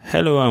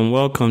Hello and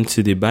welcome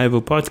to the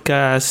Bible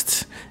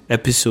Podcast,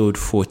 episode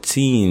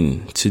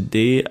 14.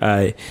 Today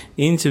I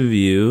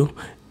interview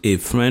a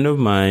friend of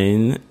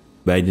mine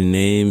by the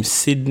name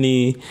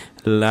Sydney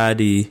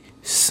Laddie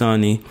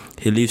Sonny.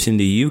 He lives in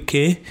the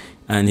UK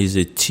and he's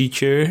a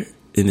teacher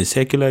in a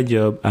secular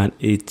job and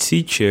a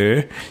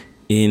teacher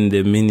in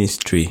the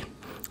ministry.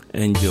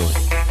 Enjoy.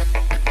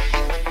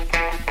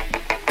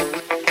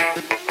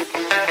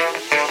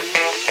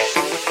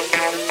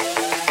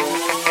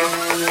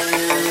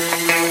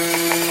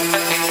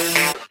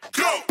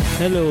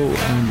 Hello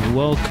and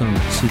welcome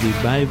to the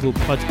Bible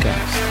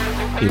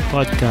Podcast, a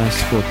podcast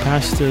for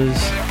pastors,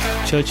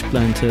 church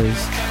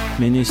planters,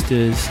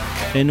 ministers,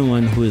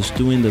 anyone who is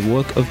doing the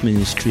work of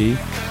ministry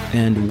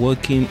and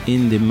working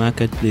in the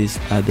marketplace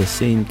at the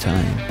same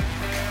time.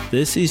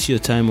 This is your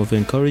time of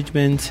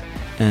encouragement,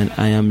 and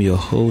I am your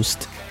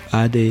host,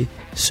 Ade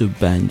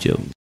Subanjo.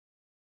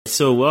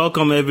 So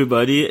welcome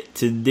everybody.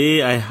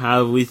 Today I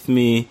have with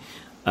me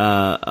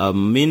a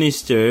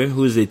minister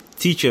who's a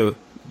teacher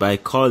by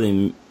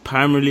calling,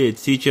 primarily a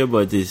teacher,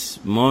 but is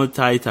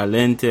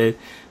multi-talented,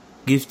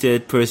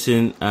 gifted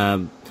person, a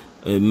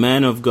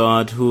man of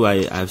God who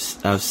I've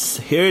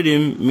heard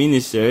him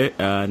minister,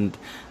 and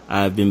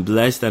I've been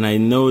blessed, and I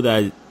know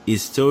that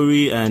his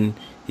story and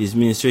his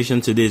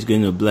ministration today is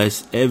going to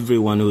bless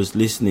everyone who is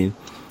listening.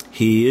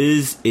 He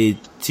is a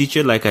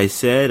teacher, like I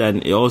said,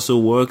 and he also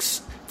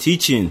works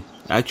teaching.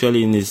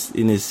 Actually, in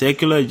his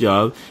secular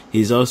job,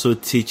 he's also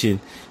teaching.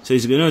 So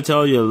he's going to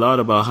tell you a lot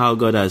about how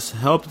God has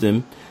helped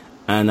him.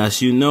 And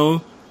as you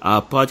know,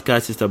 our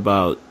podcast is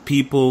about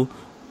people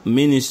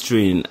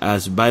ministering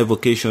as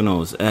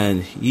bivocationals.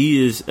 And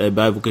he is a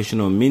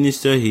bivocational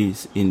minister.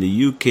 He's in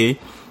the UK.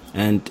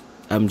 And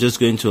I'm just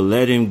going to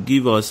let him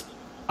give us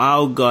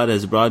how God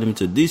has brought him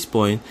to this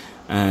point.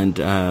 And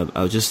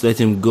I'll just let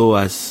him go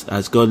as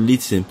God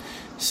leads him.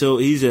 So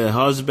he's a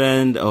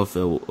husband of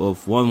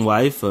one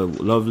wife, a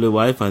lovely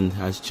wife, and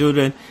has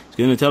children. He's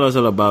going to tell us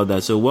all about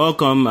that. So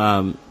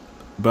welcome,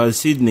 Brother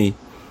Sydney.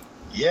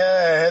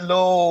 Yeah,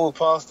 hello,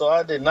 Pastor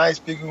Ade. Nice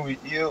speaking with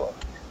you.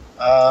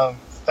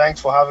 Thanks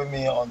for having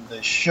me on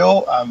the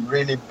show. I'm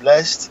really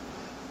blessed.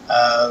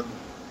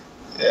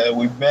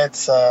 We met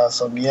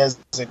some years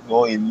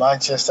ago in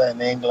Manchester, in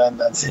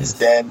England, and since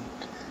then,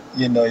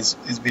 you know, it's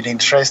been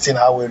interesting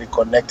how we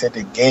reconnected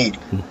again.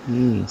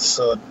 Mm-hmm.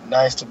 So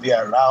nice to be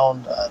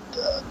around and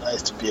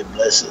nice to be a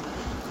blessing.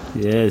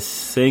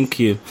 Yes, thank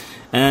you.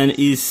 And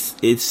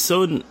it's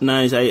so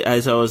nice.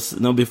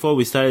 Before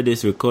we started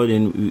this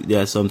recording,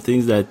 there are some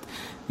things that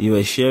you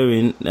were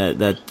sharing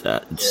that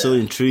so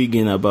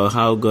intriguing about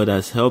how God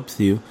has helped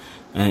you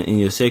in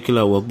your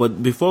secular work.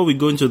 But before we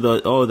go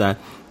into all that,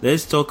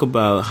 let's talk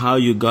about how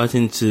you got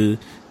into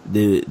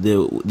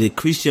the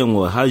Christian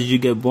world. How did you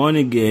get born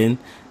again?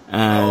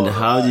 And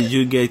how did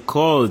you get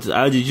called?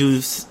 How did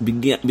you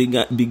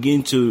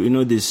begin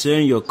to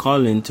discern your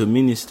calling to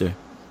minister?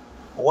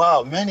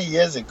 Wow, many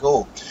years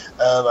ago.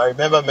 I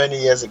remember many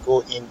years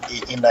ago in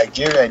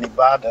Nigeria, in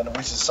Ibadan,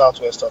 which is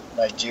southwest of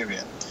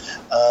Nigeria.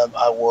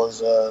 I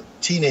was a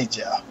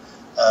teenager.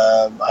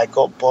 I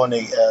got born,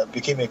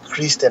 became a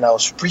Christian. I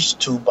was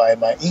preached to by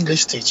my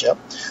English teacher,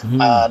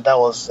 and that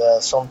was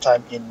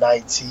sometime in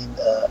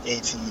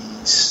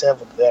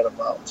 1987,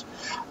 thereabouts.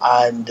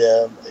 And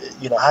I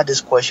had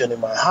this question in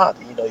my heart.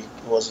 He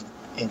was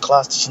in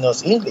class teaching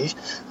us English,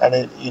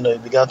 and he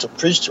began to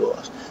preach to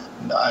us.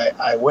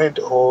 I went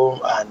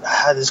home and I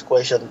had this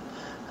question.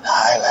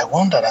 I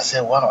wondered, I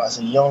said, wow, as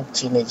a young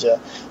teenager,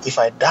 if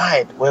I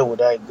died, where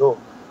would I go?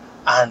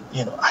 And,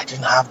 I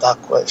didn't have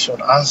that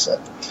question answered.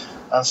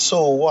 And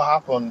so what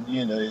happened,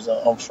 is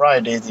on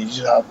Fridays, they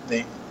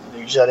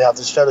usually have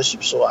this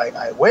fellowship. So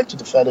I went to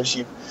the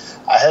fellowship,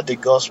 I heard the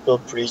gospel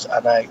preached,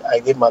 and I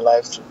gave my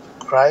life to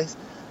Christ.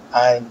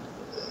 And,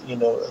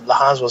 the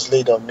hands was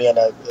laid on me, and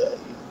I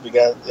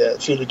began,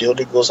 filled with the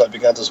Holy Ghost, I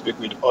began to speak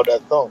with other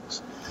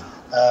tongues.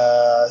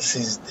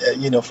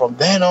 From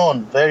then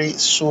on, very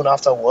soon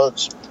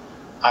afterwards,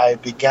 I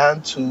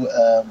began to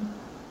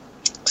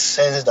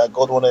sense that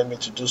God wanted me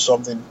to do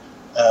something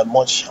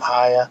much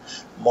higher,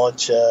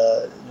 much,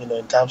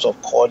 in terms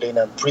of calling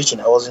and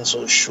preaching. I wasn't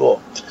so sure.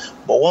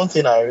 But one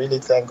thing I really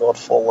thank God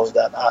for was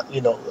that,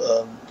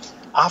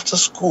 after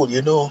school,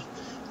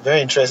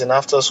 very interesting.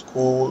 After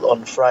school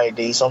on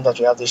Friday, sometimes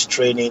we have this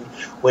training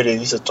where they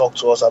used to talk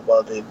to us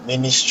about the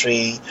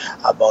ministry,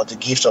 about the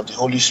gift of the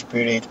Holy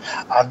Spirit.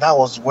 And that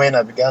was when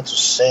I began to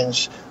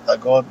sense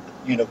that God,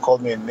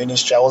 called me in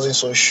ministry. I wasn't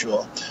so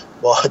sure.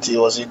 But it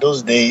was in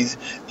those days,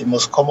 the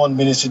most common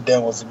ministry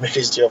then was the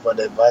ministry of an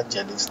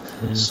evangelist.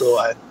 Yes. So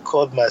I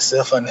called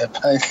myself an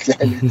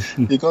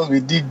evangelist because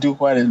we did do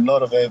quite a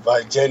lot of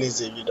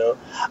evangelism,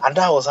 And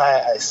that was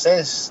how I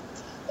sensed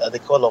the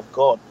call of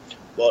God.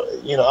 But,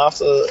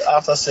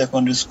 after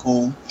secondary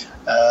school,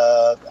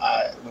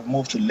 we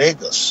moved to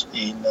Lagos.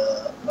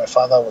 My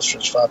father was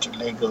transferred to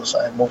Lagos.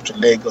 I moved to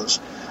Lagos.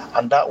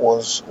 And that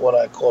was what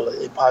I call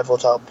a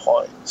pivotal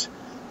point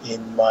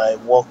in my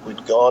walk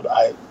with God.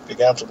 I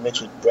began to mix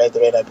with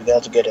brethren. I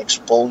began to get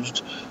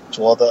exposed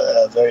to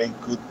other very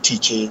good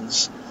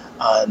teachings.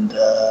 and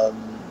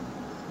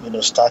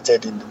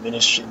started in the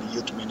ministry, in the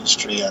youth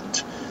ministry,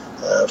 and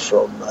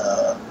from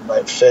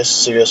my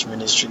first serious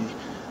ministry,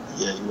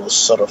 it was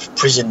sort of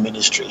prison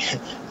ministry.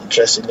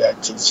 Interestingly, I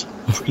teach in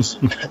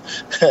prison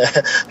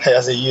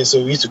as a youth, so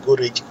we used to go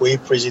to Ikoyi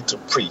prison to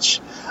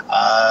preach.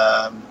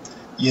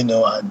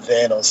 And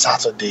then on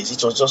Saturdays,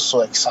 it was just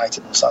so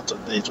exciting. On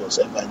Saturday, it was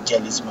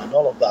evangelism and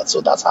all of that.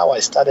 So that's how I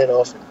started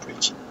off in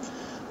preaching.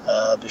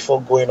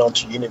 Before going on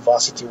to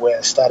university, where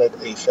I started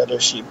a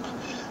fellowship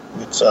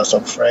with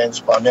some friends,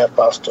 Pioneer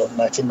Pastor,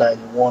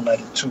 1991,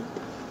 92.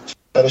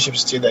 Fellowship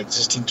is still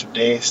existing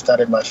today.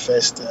 Started my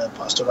first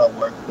pastoral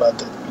work,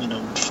 planted,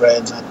 with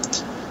friends, and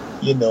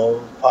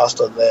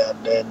pastor there.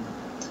 And then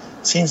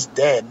since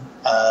then,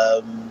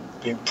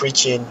 been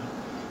preaching,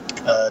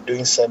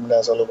 doing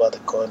seminars all over the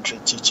country,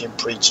 teaching,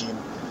 preaching,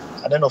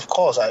 and then of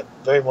course I'm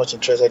very much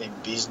interested in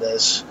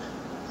business.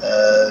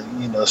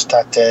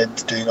 Started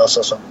doing all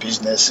sorts of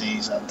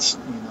businesses, and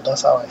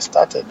that's how I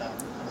started.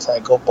 That's how I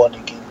got born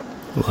again.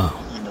 Wow.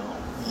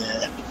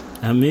 Yeah.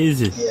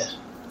 Amazing. Yeah.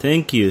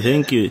 Thank you.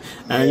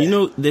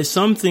 And there's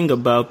something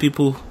about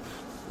people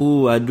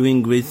who are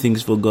doing great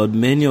things for God.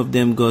 Many of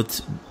them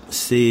got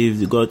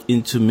saved, got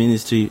into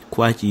ministry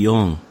quite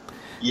young.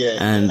 Yeah.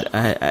 And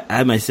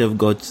I myself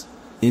got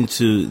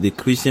into the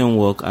Christian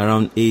walk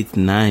around 8,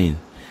 9.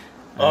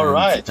 All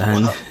right.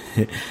 And wow.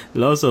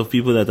 Lots of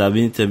people that I've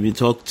been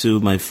talked to,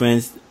 my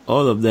friends,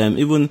 all of them,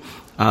 even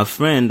our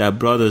friend that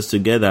brought us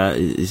together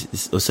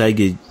is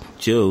Osage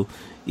Joe.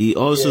 He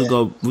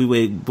also we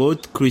were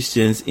both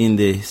Christians in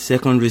the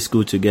secondary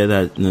school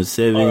together,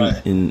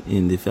 serving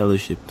in the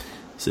fellowship.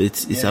 So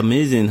it's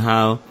amazing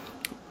how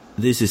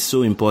this is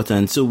so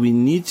important. So we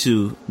need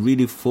to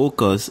really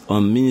focus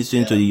on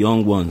ministering to the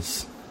young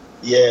ones.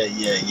 Yeah.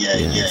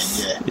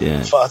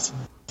 In fact,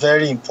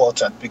 very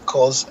important,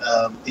 because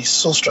it's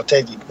so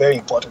strategic, very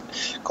important.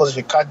 Because if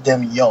you catch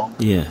them young,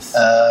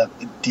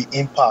 the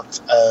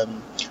impact.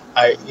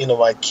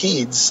 My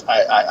kids,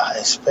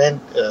 I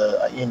spend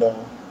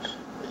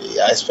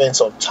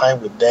some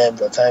time with them.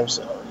 At times,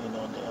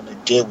 on a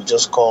day we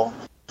just come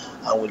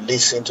and we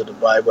listen to the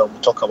Bible and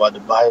we talk about the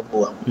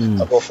Bible. And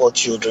I've got 4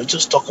 children.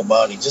 Just talk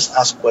about it. Just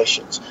ask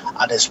questions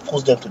and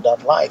expose them to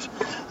that life.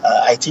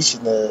 I teach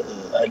in a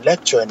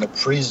lecture in a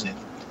prison,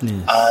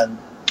 and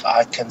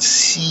I can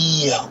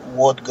see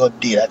what God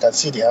did. I can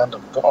see the hand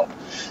of God.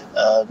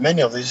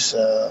 Many of these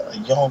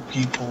young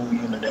people,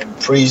 they're in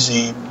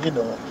prison.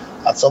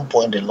 At some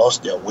point they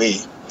lost their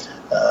way.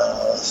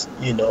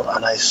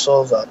 And I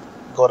saw that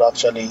God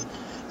actually,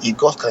 if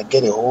God can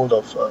get a hold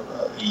of a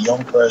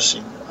young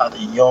person, and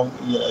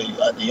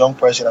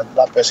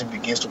that person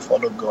begins to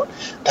follow God,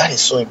 that is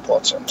so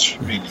important,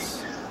 really.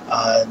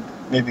 And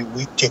maybe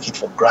we take it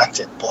for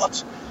granted,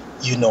 but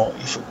if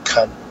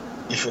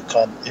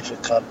you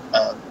can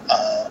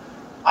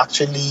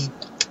actually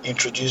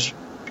introduce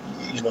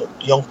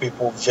young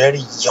people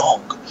very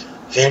young,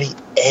 very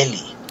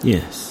early.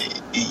 Yes.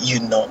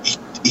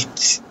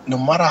 It no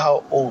matter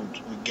how old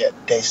we get,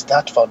 there's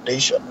that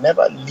foundation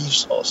never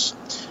leaves us.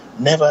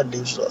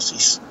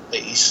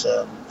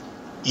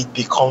 It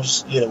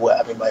becomes, we're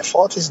in my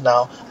 40s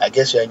now. I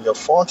guess you're in your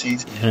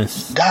 40s.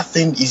 Yes. That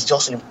thing is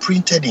just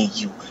imprinted in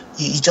you.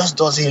 It just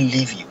doesn't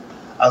leave you.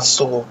 And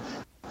so,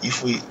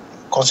 if we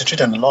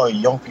concentrate on a lot of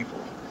young people,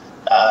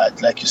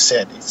 like you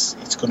said,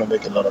 it's going to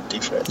make a lot of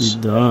difference.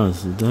 It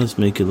does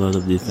make a lot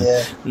of difference.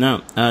 Yeah.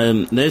 Now,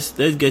 let's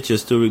get your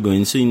story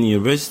going. So, in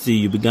university,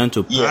 you began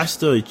to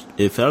pastor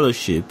a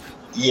fellowship.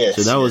 Yes.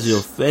 So that was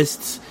your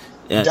first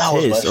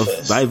taste of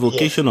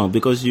bivocational,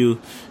 because you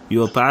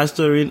are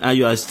pastoring and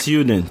you are a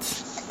student.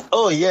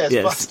 Oh yes.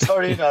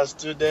 Pastoring as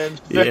student,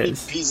 very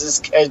busy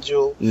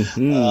schedule.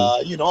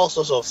 All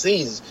sorts of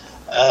things.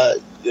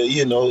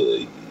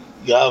 You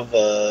have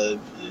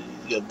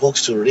your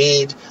books to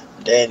read.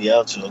 Then you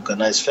have to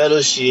organize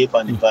fellowship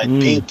and invite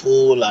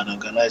people and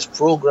organize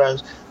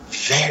programs.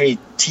 Very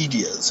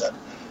tedious,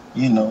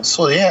 and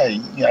So I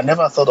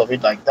never thought of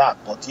it like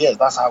that. But yes,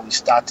 that's how we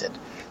started.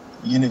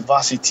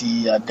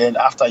 University, and then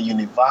after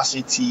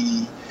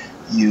university,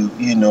 you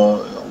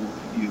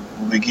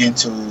begin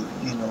to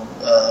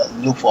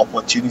look for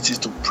opportunities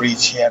to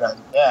preach here and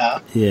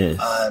there,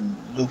 and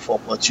look for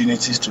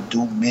opportunities to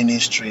do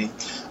ministry.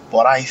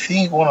 But I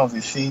think one of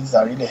the things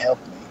that really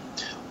helped me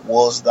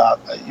was that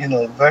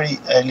very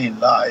early in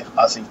life,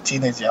 as a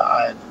teenager,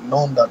 I had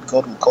known that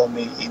God would call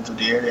me into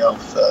the area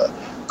of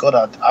God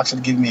had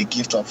actually given me a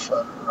gift of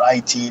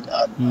writing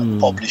and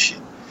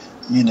publishing.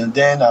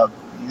 Then I'm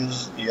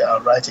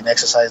writing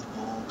exercise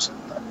books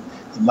and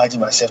imagine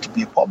myself to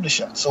be a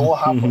publisher. So what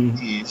happened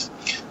is,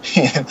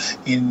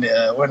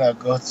 when I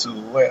got to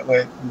where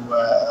we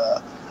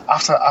were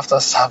after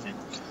serving,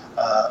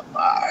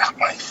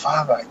 my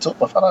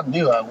father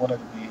knew I wanted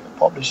to be a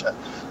publisher.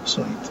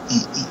 So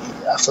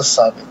after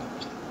serving,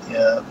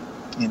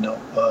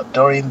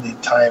 during the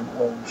time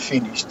when we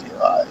finished,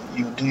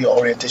 you do your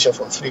orientation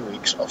for 3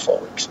 weeks or 4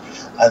 weeks,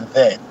 and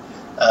then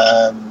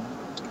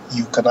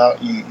you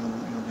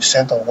be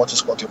sent on what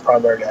is called your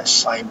primary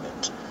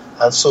assignment.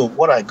 And so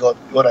what I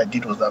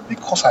did was that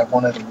because I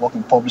wanted to work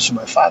in publishing,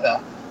 my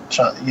father,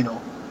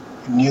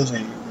 knew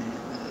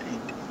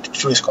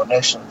through his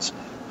connections,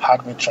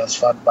 had me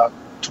transferred back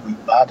to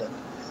Ibadan.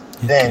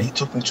 Okay. Then he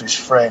took me to his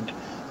friend,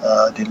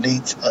 the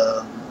late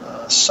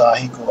Sir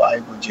Higo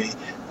Aiboje,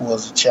 who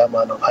was the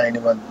chairman of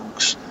Heinemann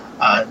Books,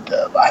 and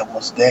I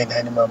was there in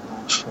Heinemann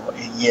Books for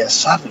a year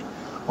serving.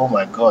 Oh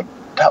my God,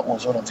 that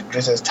was one of the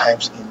greatest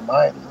times in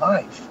my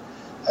life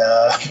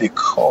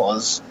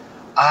because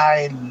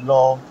I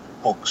love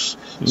books.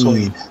 So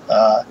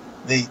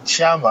the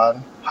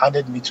chairman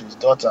handed me to his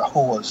daughter,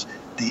 who was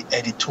the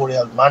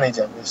editorial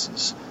manager,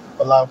 Mrs.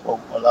 Olapo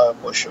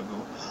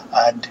Shogo,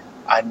 and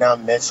I now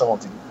met some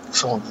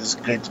of these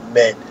great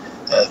men,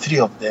 three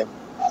of them,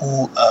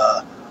 who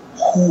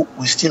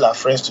we still are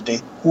friends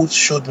today, who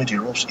showed me the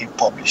ropes in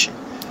publishing.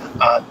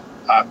 And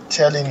I'm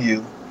telling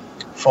you,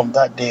 from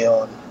that day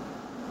on,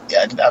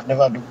 I've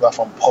never looked back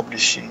from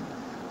publishing.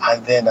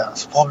 And then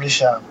as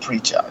publisher and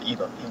preacher,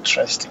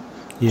 interesting.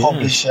 Yeah.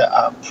 Publisher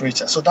and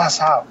preacher. So that's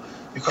how,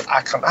 because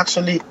I can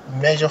actually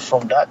measure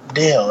from that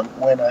day on,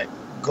 when I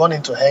gone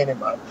into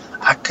Heinemann,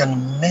 I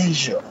can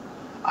measure,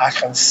 I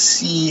can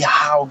see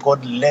how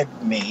God led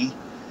me,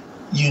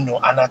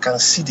 and I can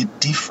see the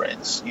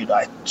difference.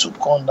 I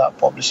took on that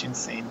publishing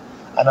thing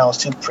and I was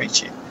still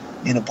preaching,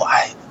 but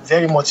I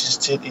very much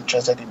still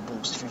interested in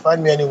books. If you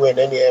find me anywhere in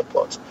any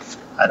airport,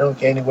 I don't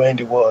care anywhere in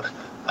the world,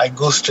 I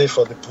go straight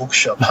for the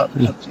bookshop. I'm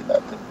looking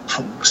at the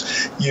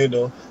books,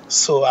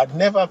 So I'd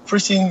never,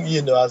 preaching,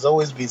 has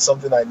always been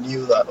something I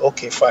knew that,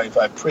 okay, fine, if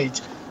I preach,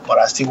 but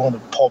I still want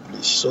to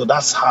publish. So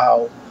that's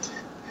how,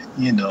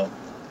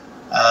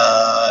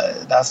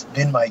 that's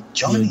been my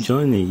journey. Your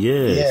journey,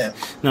 yes. Yeah.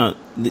 Now,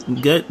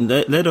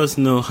 let us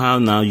know how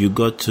now you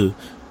got to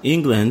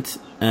England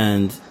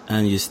and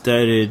you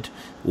started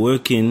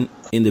working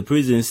in the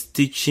prisons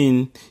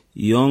teaching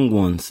young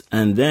ones.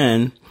 And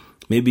then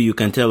maybe you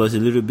can tell us a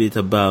little bit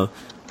about,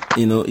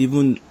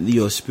 even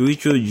your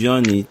spiritual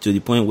journey to the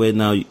point where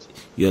now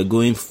you are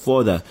going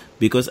further.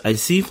 Because I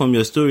see from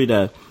your story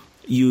that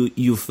you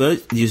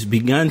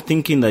began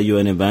thinking that you're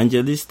an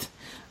evangelist,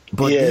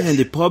 but then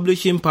the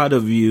publishing part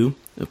of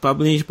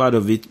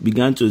it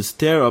began to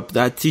stir up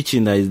that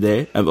teaching that is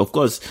there. And of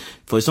course,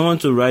 for someone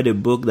to write a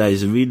book that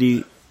is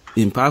really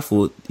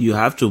impactful, you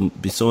have to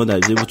be someone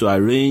that is able to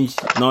arrange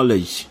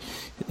knowledge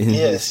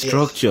in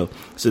structure.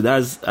 Yes. So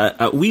that's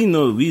I've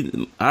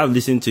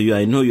listened to you.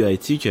 I know you are a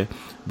teacher,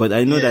 but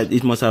I know that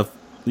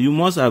you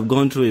must have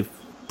gone through a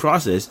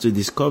process to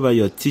discover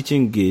your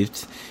teaching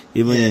gifts,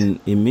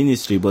 even in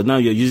ministry. But now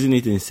you're using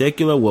it in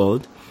secular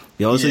world.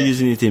 You're also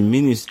using it in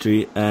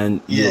ministry,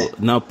 and you're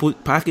now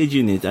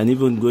packaging it and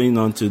even going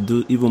on to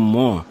do even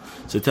more.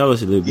 So tell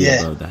us a little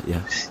bit about that.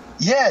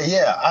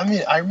 Yeah. I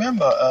mean, I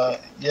remember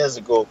years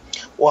ago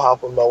what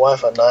happened. My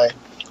wife and I,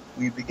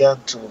 we began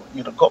to,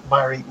 got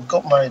married. We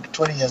got married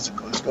 20 years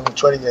ago. It's going to be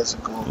 20 years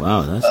ago.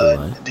 Wow, that's a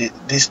lot.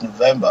 This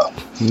November,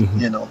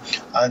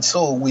 And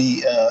so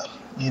we,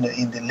 in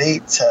the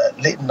late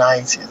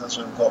 90s, that's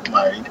when we got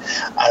married.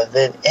 And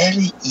then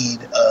early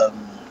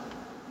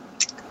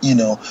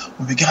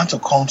we began to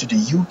come to the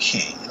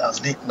UK. That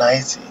was late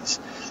 90s.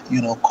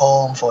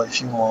 Come for a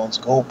few months,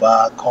 go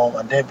back, come.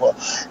 And then, but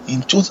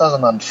in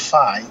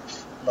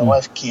 2005, my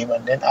wife came,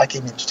 and then I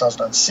came in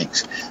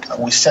 2006, and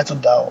we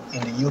settled down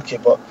in the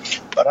UK. But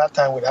by that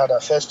time, we had our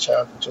first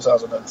child in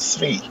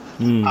 2003,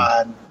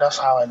 and that's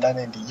how I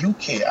landed in the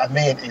UK. I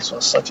mean, it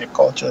was such a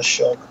culture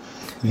shock,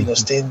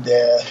 staying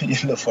there,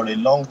 for a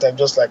long time,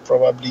 just like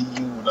probably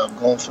you would have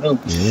gone through,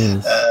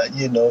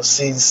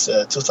 since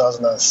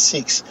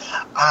 2006.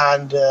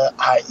 And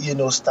I,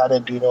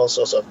 started doing all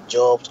sorts of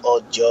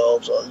odd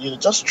jobs, or,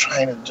 just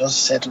trying to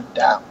just settle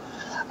down.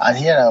 And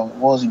here I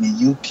was in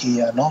the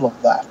UK and all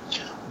of that.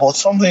 But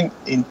something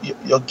in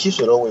your gifts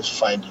will always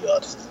find you out.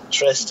 It's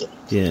interesting.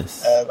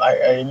 Yes.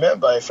 I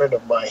remember a friend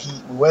of mine,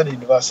 we went to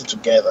university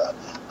together,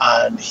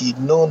 and he'd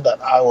known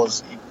that I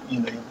was,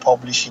 in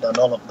publishing and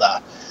all of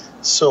that.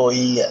 So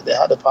they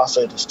had a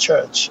pastor at his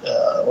church,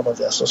 one of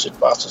the associate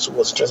pastors, who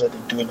was interested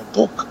in doing a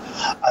book.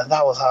 And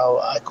that was how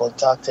I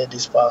contacted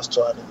this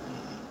pastor, and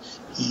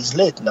he's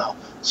late now.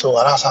 So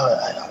that's how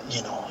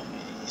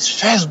his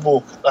first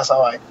book, that's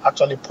how I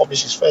actually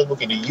published his first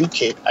book in the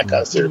UK. I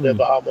can still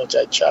remember how much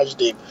I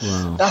charged him.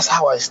 Wow. That's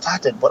how I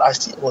started, but I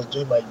still was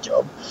doing my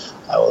job.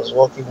 I was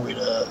working with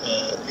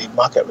a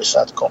market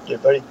research company, a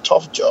very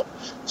tough job.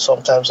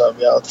 Sometimes I'll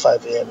be out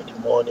 5 a.m. in the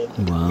morning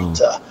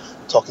with,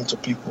 talking to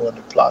people on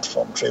the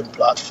platform, train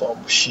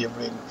platform,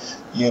 shivering,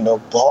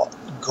 but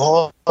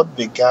God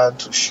began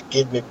to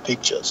give me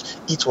pictures.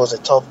 It was a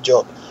tough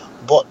job,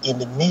 but in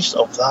the midst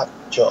of that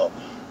job,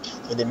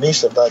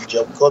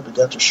 God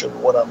began to show me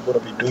what I'm going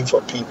to be doing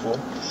for people,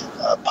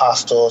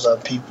 pastors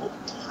and people.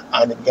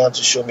 And He began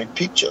to show me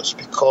pictures,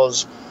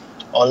 because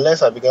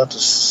unless I began to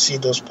see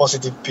those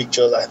positive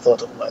pictures, I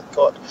thought, oh my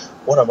God,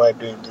 what am I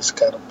doing in this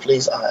kind of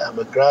place? I am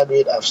a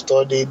graduate, I've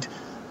studied.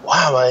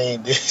 Why am I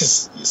in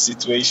this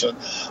situation?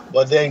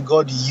 But then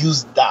God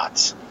used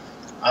that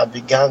and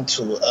began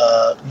to,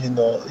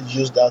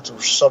 use that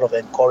to sort of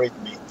encourage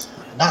me.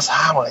 that's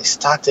how I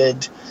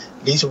started.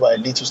 Little by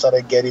little,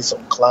 started getting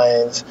some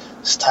clients,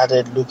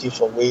 started looking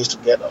for ways to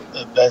get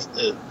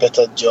a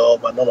better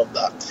job and all of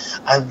that.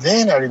 And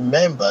then I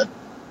remembered,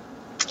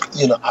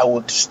 I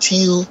would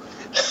still,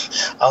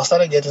 I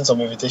started getting some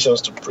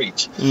invitations to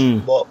preach.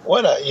 But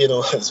when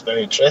it's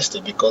very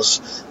interesting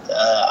because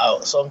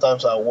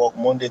sometimes I work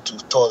Monday to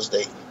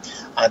Thursday,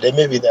 and then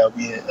maybe there'll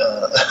be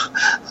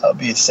I'll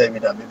be a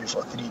seminar maybe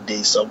for 3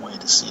 days somewhere in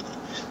the city.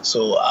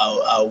 So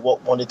I'll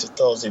work Monday to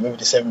Thursday. Maybe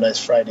the seminar is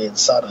Friday and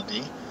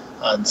Saturday.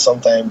 And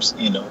sometimes,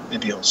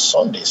 maybe on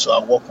Sunday. So I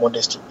work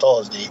Mondays to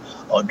Thursday,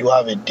 or do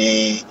have a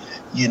day,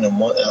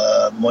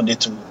 Monday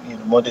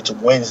to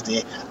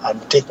Wednesday,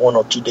 and take 1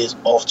 or 2 days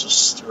off to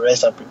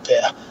rest and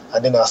prepare.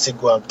 And then I'll still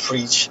go and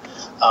preach.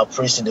 I'll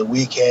preach in the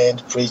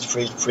weekend, preach,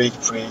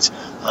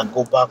 and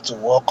go back to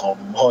work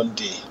on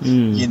Monday.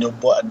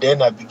 But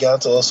then I began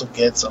to also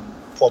get some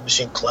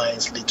publishing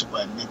clients little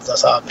by little.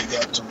 That's how I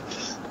began to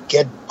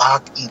get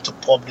back into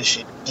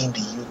publishing in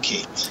the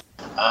UK.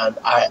 And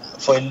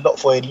for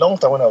a long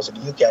time when I was in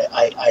the UK,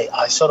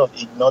 I sort of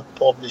ignored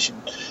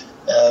publishing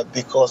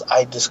because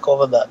I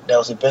discovered that there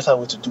was a better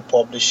way to do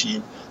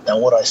publishing than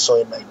what I saw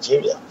in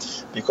Nigeria.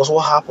 Because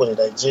what happened in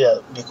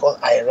Nigeria, because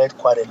I read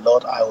quite a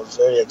lot, I was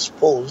very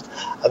exposed,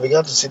 I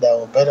began to see there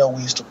were better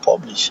ways to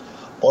publish.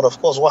 But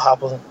of course, what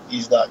happened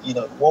is that,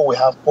 what we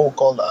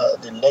call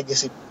the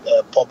legacy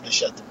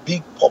publishers, the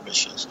big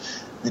publishers,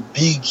 the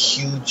big,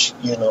 huge,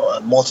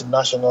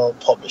 multinational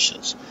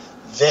publishers,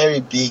 very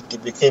big, they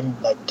became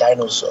like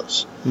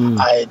dinosaurs.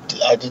 I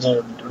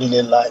didn't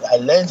really like, I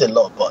learned a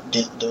lot, but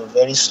they were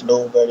very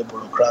slow, very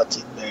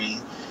bureaucratic, very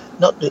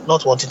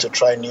not wanting to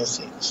try new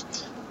things.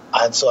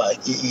 And so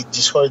it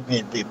discouraged me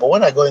a bit. But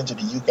when I got into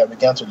the UK, I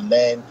began to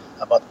learn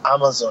about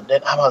Amazon.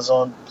 Then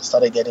Amazon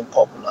started getting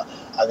popular.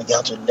 I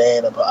began to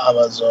learn about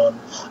Amazon,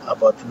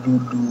 about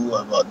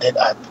Lulu, then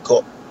I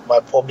got my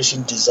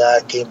publishing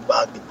desire came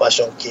back, the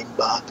passion came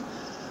back.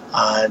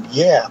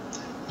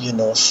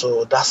 And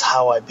so that's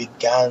how I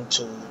began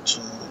to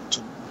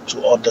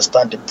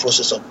understand the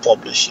process of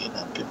publishing,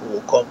 and people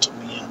will come to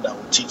me and I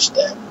will teach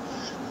them,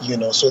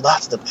 so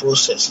that's the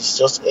process. It's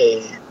just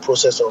a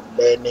process of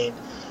learning,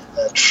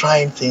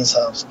 trying things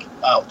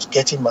out,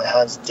 getting my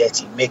hands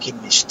dirty, making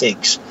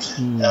mistakes.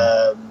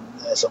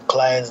 Some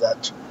clients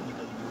that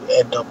you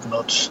end up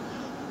not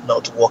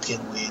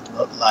working with,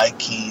 not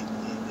liking,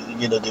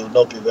 they will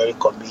not be very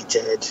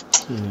committed.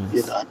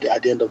 At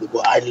the end of the day,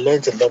 I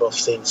learned a lot of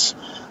things.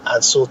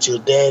 And so till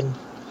then,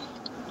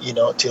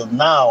 till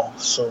now,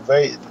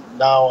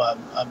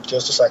 I'm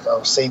just like I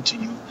was saying to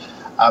you,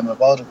 I'm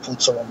about to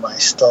put some of my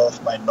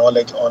stuff, my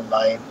knowledge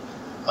online,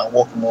 and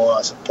work more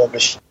as a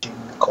publishing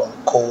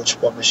coach,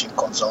 publishing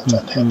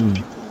consultant, helping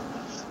people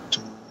to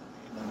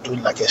do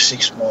like a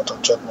 6-month or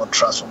 12-month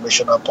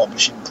transformational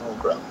publishing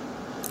program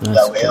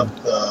that will help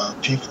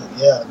people,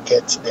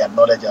 get their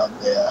knowledge out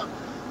there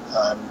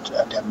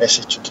and their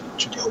message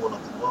to the whole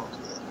of the world.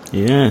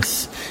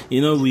 Yes.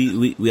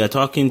 We are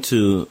talking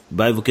to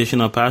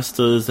bivocational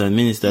pastors and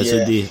ministers,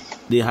 so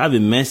they have a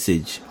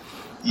message.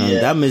 And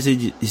that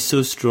message is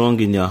so strong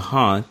in their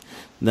heart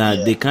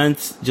that they can't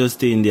just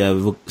stay in their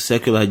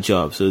secular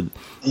job. So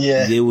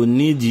they will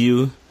need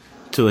you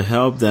to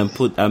help them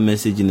put that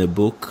message in a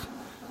book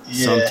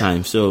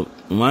sometime. So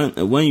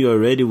when you're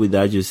ready with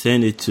that, you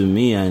send it to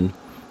me and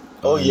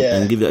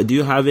give it. Do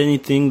you have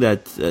anything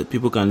that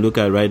people can look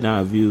at right now?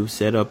 Have you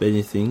set up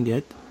anything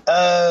yet?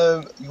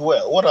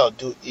 Well, what I'll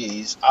do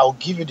is I'll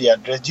give you the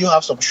address. Do you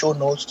have some show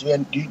notes? Do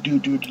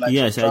you like?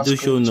 Yes, I do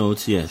show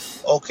notes.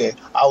 Yes. Okay,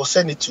 I'll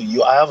send it to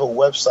you. I have a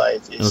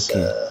website.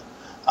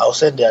 I'll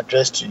send the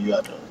address to you.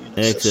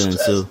 Excellent.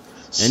 So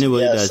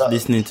anybody that's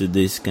listening to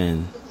this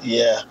can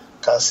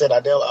send.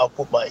 And then I'll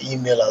put my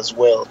email as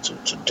well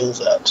to do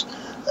that.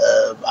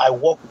 I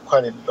work with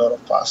quite a lot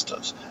of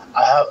pastors.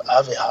 I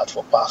have a heart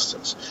for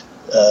pastors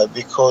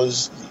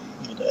because.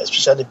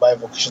 Especially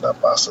bivocational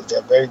pastors, they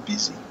are very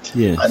busy,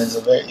 and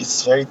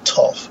it's very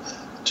tough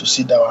to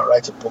sit down and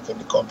write a book in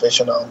the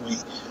conventional way.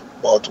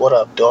 But what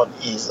I've done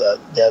is that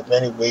there are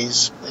many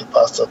ways a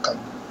pastor can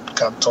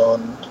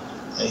turn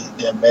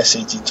their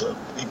message into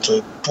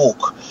a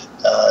book.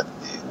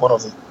 One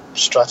of the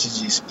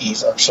strategies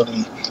is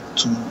actually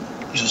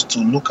to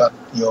look at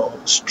your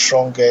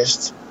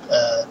strongest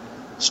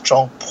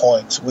strong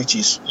points, which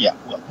is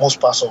most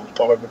pastors will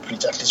probably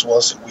preach at least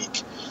once a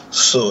week.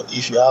 So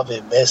if you have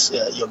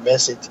your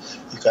message,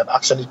 you can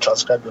actually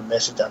transcribe your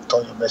message and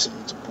turn your message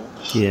into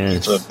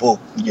a book.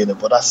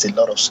 But that's a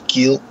lot of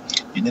skill.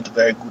 You need a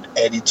very good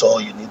editor.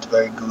 You need a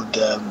very good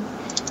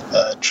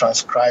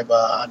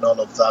transcriber and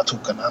all of that who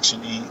can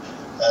actually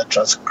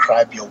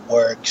transcribe your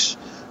works,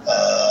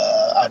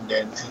 and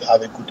then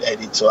have a good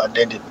editor. And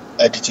then the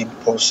editing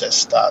process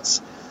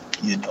starts.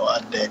 And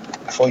then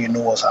before you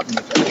know what's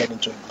happening, you can get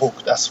into a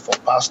book. That's for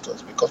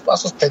pastors, because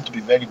pastors tend to be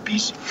very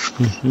busy,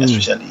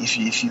 especially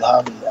if you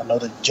have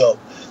another job.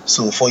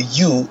 So for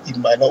you, it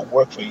might not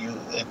work for you,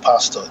 a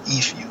pastor,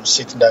 if you're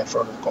sitting there in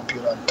front of a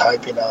computer and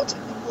typing out in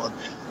the word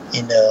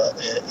in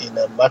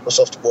a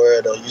Microsoft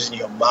Word or using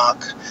your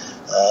Mac.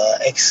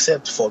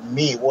 Except for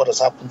me, what has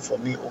happened for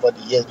me over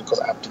the years, because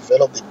I've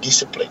developed the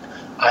discipline,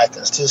 I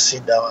can still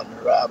sit down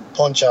and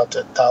punch out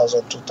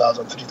 1,000,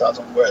 2,000,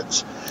 3,000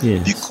 words,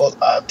 Yes. because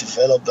I've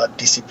developed that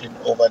discipline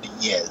over the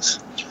years.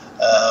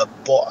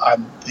 But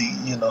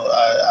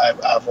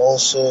I've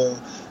also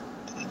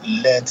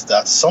learned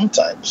that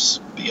sometimes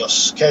your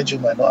schedule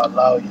might not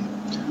allow you,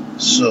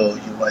 so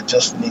you might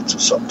just need to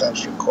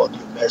sometimes record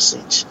your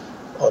message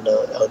on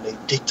a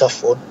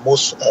dictaphone.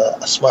 Most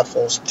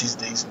smartphones these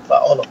days, in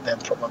fact, all of them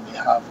probably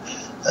have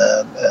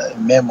a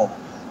memo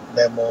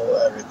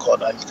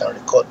recorder. You can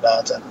record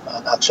that and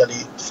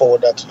actually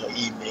forward that to your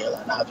email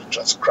and have it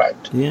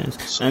transcribed. Yes,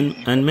 So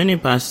and many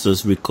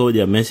pastors record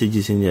their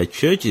messages in their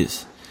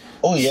churches.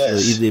 Oh yes.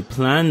 So if they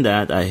plan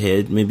that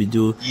ahead, maybe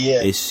do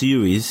Yeah. a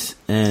series,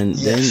 and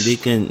Yes.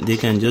 then they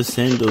can just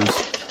send those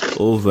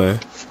over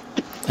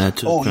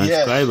to Oh, yes.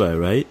 transcriber,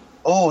 right?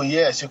 Oh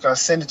yes, you can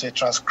send it to a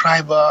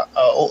transcriber.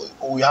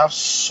 We have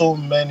so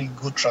many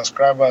good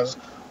transcribers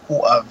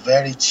who are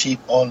very cheap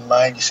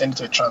online. You send it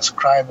to a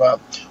transcriber.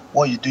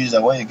 What you do is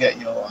that when you get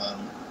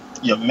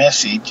your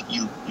message,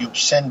 you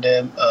send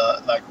them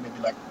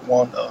maybe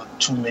 1 or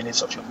 2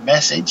 minutes of your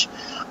message,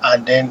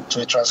 and then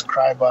to a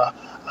transcriber,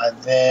 and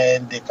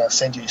then they can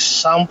send you a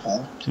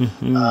sample.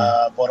 Mm-hmm.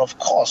 But of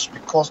course,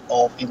 because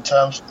of in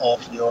terms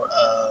of your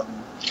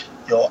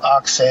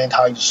accent,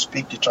 how you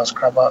speak, the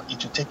transcriber,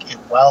 it will take a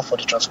while for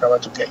the transcriber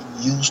to get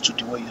used to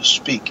the way you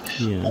speak.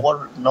 Yeah. But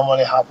what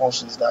normally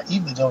happens is that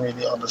if they don't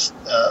really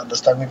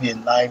understand maybe a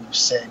line you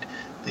said,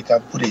 they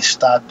can put a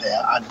start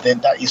there, and then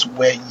that is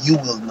where you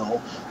will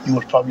know. You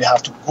will probably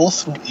have to go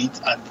through it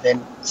and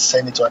then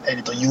send it to an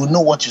editor. You will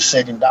know what you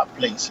said in that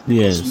place.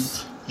 Yes.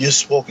 Because you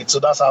spoke it. So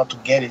that's how to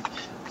get it.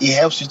 It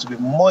helps you to be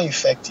more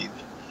effective.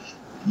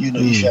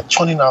 If you're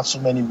churning out so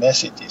many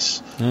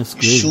messages, That's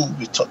you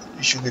good.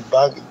 should be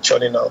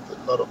churning out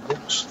a lot of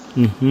books.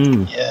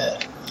 Mm-hmm. Yeah.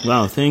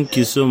 Wow, thank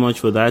you so much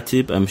for that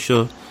tip. I'm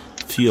sure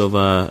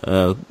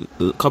a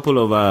couple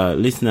of our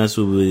listeners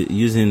will be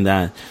using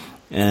that,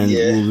 and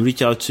we'll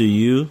reach out to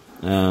you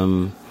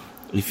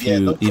if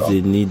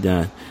they need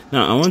that.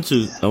 Now, I want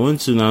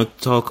to now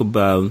talk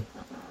about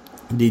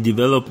the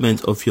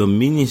development of your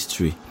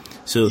ministry.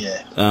 So,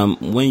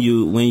 when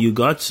you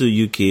got to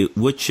UK,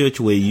 what church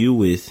were you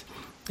with,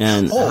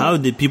 and how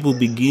did people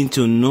begin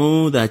to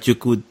know that you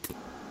could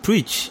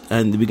preach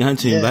and they began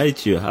to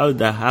invite you? How did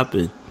that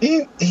happen?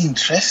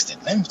 Interesting.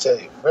 Let me tell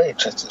you a very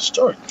interesting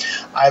story.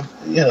 I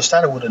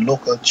started with a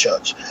local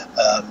church.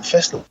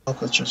 First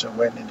local church I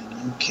went in the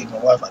UK, my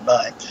wife and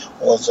I,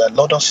 was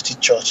London City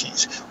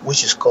Churches,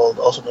 which is called,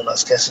 also known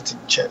as Kensington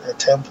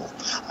Temple.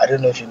 I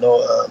don't know if you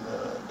know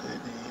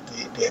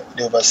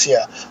the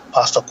overseer,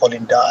 Pastor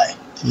Colin Dye.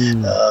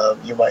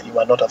 You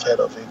might not have heard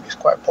of him. He's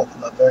quite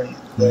popular, very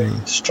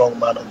strong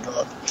man of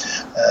God.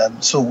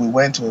 So we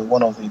went to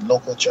one of the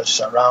local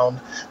churches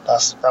around.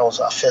 That was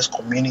our first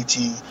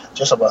community,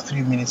 just about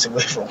 3 minutes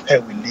away from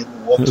where we live.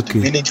 We walked to the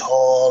village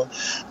hall,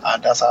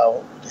 and that's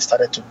how they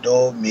started to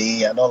know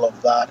me and all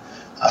of that.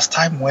 As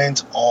time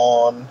went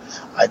on,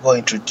 I got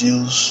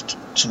introduced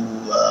to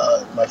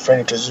my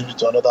friend introduced me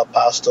to another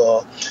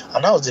pastor,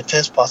 and that was the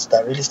first pastor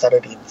that really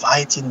started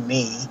inviting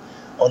me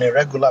on a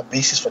regular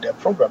basis for their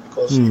program,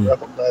 because he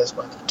recognized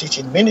my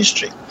teaching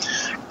ministry,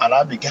 and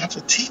I began to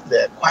teach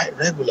there quite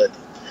regularly.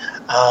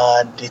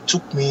 And they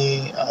took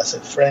me as a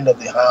friend of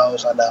the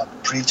house, and I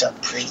preach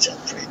and preach and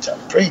preach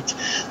and preach,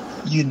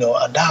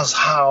 and that's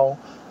how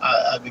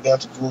I began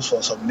to go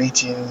for some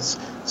meetings.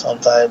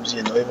 Sometimes,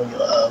 even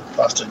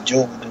Pastor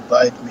Joe would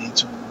invite me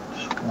to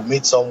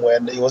meet somewhere.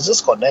 It was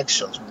just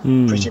connections.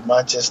 We preach in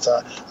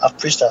Manchester. I've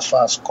preached as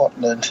far as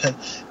Scotland,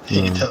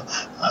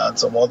 and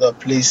some other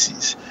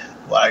places.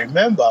 But I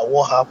remember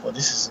what happened.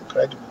 This is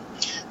incredible.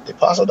 The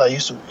pastor that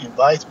used to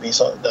invite me,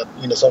 so that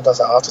sometimes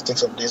I have to take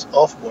some days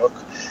off work,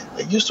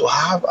 they used to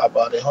have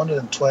about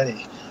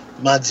 120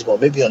 maximum.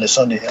 Maybe on a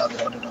Sunday they have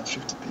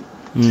 150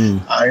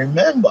 people. I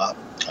remember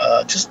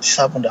this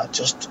happened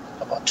just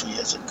about 2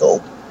 years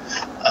ago.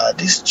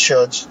 This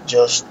church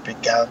just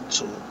began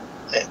to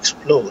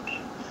explode.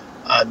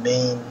 I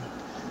mean,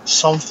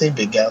 something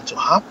began to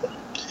happen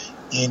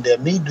in the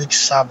midweek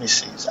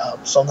services. I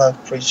sometimes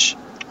preach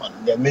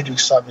on the midweek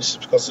services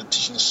because of the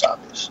teaching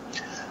service,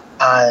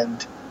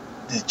 and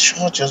the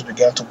church just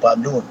began to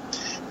balloon.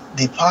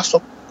 The pastor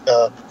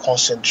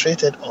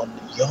concentrated on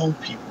young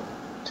people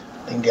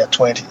in their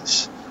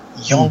 20s,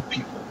 young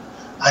people,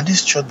 and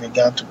this church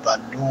began to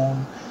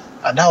balloon.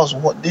 And that was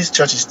what this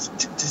church is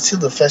still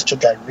the first church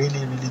that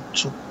really, really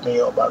took me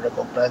up and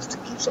recognized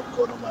the gifts of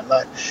God in my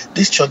life.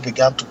 This church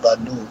began to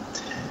balloon.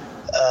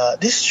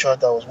 This church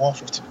that was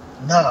 150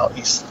 now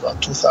is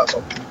about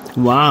 2,000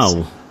 people.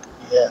 Wow.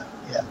 Yeah.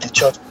 The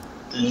church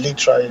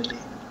literally,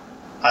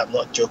 I'm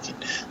not joking.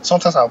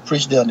 Sometimes I'll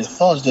preach there on a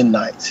Thursday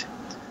night.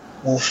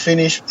 We'll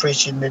finish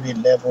preaching maybe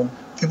 11.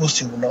 People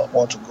still will not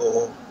want to go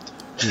home.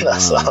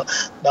 Wow.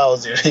 That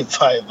was the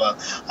revival.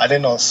 And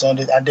then on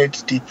Sunday, and then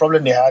the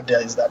problem they had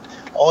there is that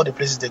all the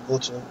places they go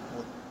to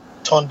would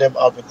turned them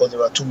out because there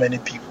were too many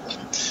people.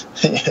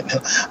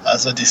 And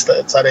so they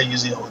started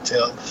using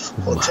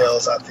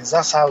hotels and things.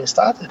 That's how it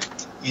started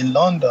in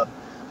London,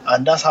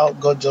 and that's how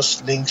God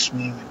just links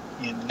me.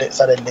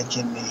 Started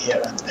linking me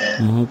here and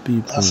there. More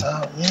people. That's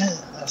how.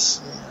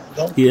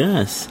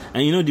 Yes,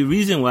 and the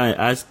reason why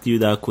I asked you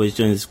that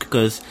question is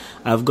because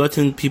I've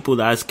gotten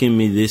people asking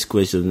me this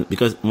question,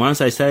 because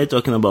once I started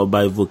talking about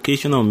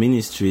bivocational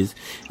ministries,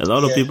 a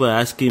lot of people are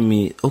asking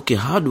me, okay,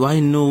 how do I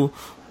know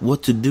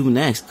what to do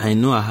next? I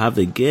know I have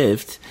a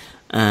gift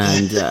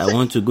and I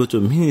want to go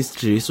to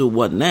ministry, so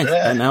what next?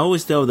 Yeah. And I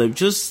always tell them,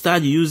 just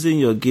start using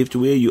your gift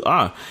where you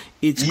are.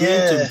 It's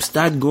going to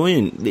start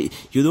going.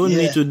 You don't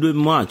need to do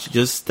much.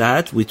 Just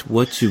start with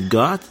what you've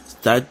got.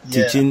 Start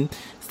teaching.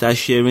 Start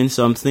sharing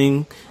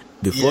something.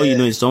 Before you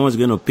know it, someone's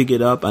going to pick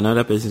it up.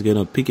 Another person's going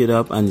to pick it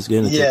up, and it's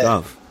going to take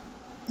off.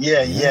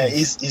 Yeah.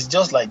 It's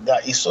just like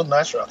that. It's so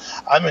natural.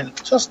 I mean,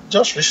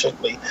 just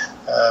recently,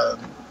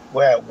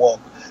 where I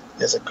work,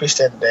 there's a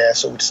Christian there,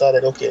 so we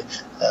decided, okay,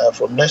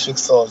 from next week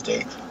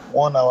Thursday,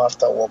 1 hour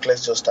after work,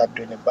 let's just start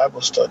doing a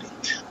Bible study.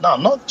 Now,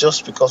 not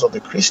just because of the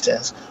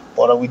Christians,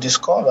 but we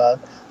discovered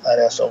that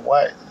there are some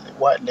white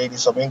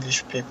ladies, some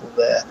English people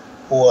there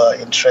who are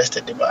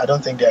interested. I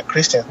don't think they are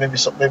Christians.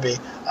 Maybe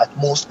at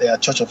most they are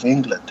Church of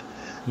England.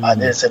 Mm-hmm.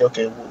 And they said,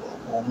 okay,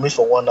 we'll meet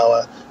for 1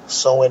 hour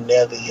somewhere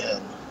near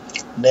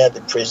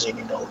the prison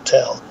in a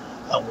hotel,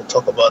 and we'll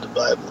talk about the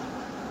Bible.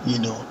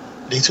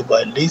 Little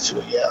by little,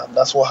 and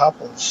that's what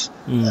happens.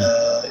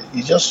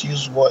 You just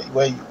use what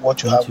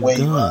you have where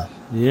you are.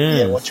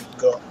 Yeah, what you've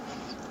got,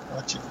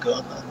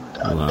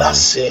 and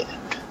that's it.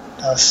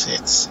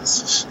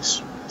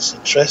 It's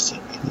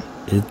interesting. Really.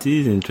 It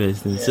is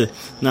interesting. So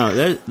now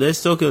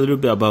let's talk a little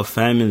bit about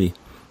family.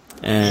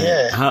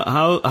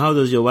 How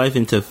does your wife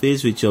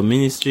interface with your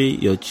ministry,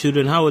 your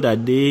children? How old are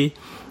they?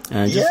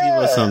 Just give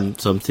us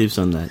some tips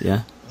on that.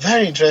 Yeah.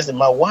 Very interesting.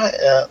 My wife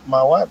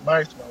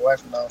married to my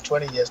wife now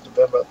 20 years.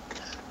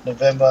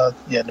 November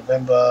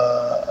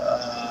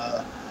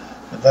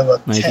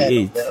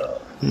 98.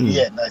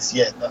 10.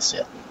 That's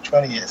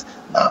 20 years.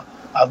 Now,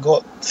 I've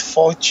got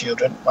 4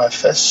 children. My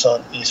first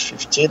son is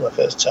 15, my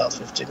first child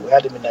 15. We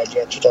had him in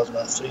Nigeria in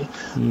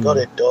 2003. Got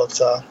a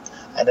daughter,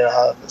 and then I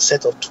have a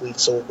set of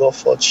twins, so we've got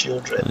 4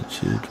 children.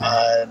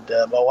 And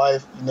my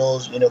wife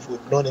knows,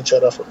 we've known each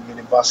other from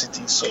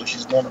university, so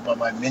she's known about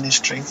my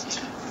ministry.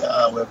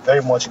 We're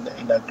very much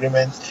in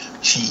agreement.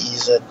 She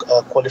is a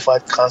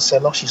qualified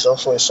counselor. She's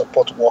also a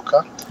support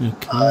worker.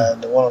 Okay.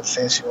 And one of the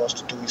things she wants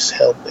to do is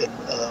help a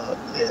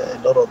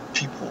lot of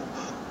people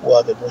who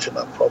have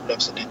emotional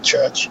problems in the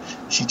church.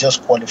 She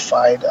just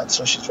qualified, and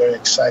so she's very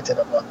excited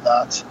about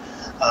that.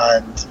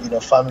 And,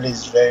 family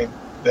is very,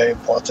 very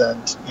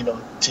important.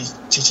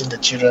 Teaching the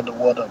children the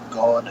Word of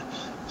God,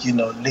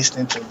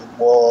 listening to the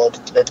Word,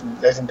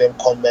 letting them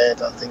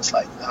comment and things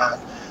like that.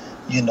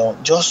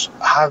 Just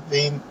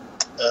having...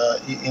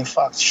 in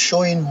fact,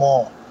 showing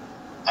more.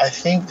 I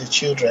think the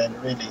children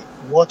really,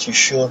 what you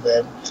show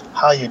them,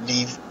 how you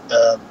live,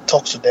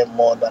 talk to them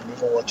more than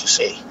even what you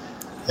say.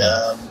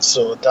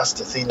 So that's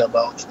the thing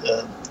about,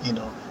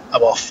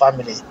 about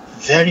family.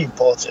 Very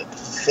important,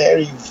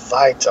 very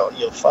vital.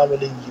 Your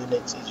family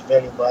unit is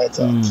very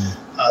vital.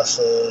 As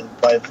a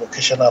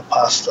bivocational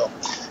pastor,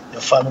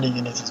 your family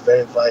unit is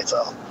very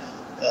vital.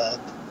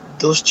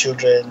 Those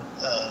children,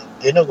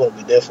 they're not going to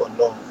be there for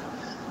long.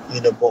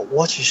 But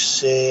what you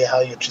say, how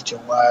you treat your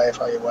wife,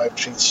 how your wife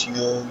treats you,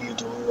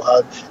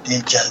 how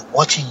they're just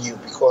watching you,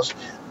 because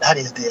that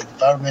is the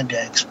environment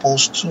they're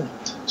exposed to.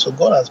 So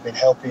God has been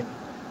helping,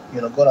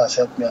 God has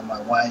helped me and my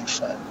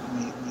wife, and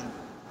we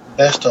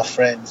best of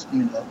friends,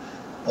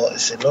 but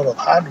it's a lot of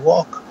hard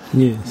work.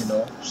 Yes.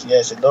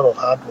 It's a lot of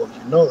hard work.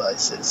 That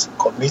it's a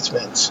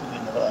commitment,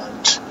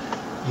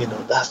 and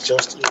that's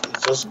just it.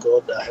 It's just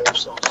God that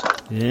helps us.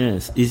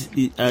 Yes.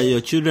 Are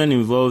your children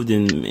involved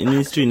in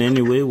ministry in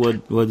any way?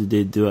 What do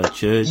they do at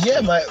church?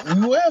 Yeah, my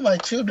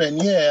children,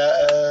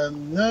 well,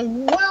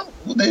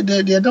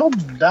 they're not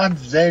that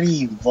very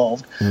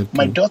involved. Okay.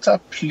 My daughter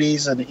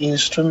plays an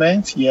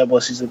instrument,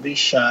 but she's a bit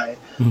shy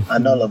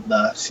and all of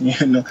that.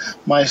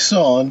 My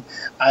son,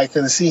 I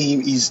can see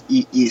him,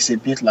 he's a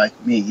bit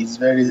like me. He's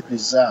very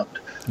reserved.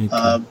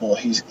 Okay. But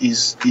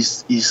he's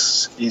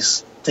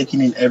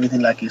taking in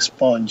everything like a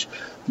sponge.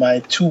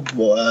 The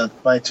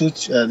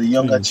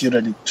younger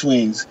children, the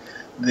twins,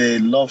 they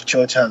love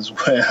church as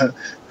well.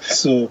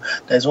 So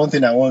there's one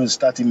thing I want to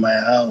start in my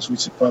house,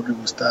 which probably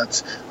will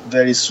start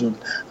very soon.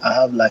 I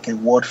have like a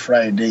Word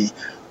Friday.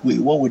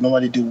 What we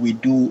normally do, we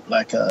do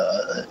like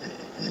a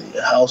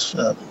house,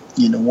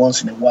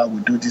 once in a while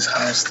we do this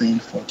house thing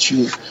for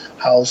children,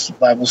 house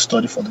Bible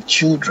study for the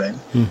children,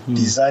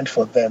 designed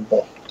for them.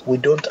 But what we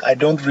do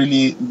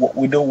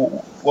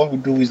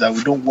is that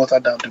we don't water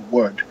down the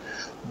word,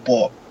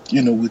 but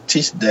we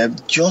teach them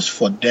just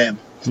for them,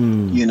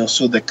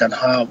 so they can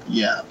have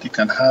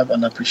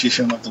an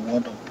appreciation of the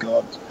Word of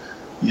God.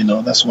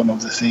 That's one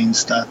of the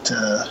things that,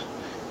 that's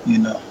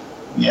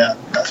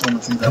one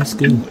of the things that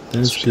we do.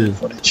 That's good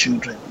for the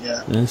children.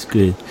 Yeah, that's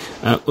good.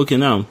 Okay,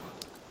 now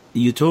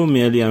you told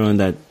me earlier on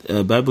that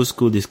Bible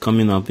school is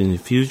coming up in the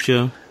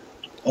future.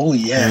 Oh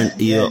yeah.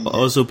 And you're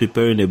also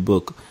preparing a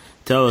book.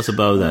 Tell us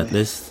about that.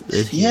 Let's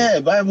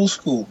hear. Bible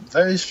school,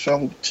 very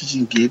strong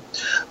teaching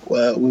gift.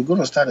 Well, we're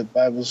going to start a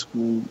Bible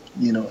school,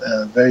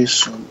 very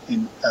soon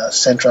in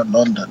central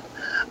London.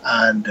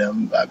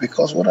 And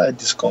because what I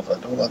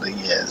discovered over the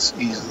years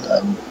is,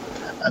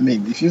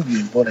 if you've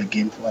been born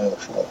again for a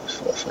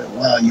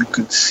while, you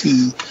could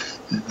see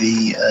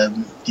the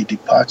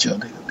departure,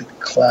 the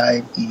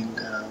decline in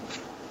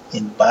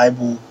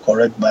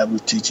correct Bible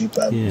teaching,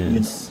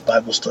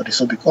 Bible study.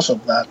 So because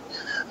of that,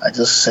 I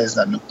just says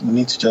that, look, we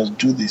need to just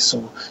do this.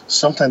 So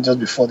sometime just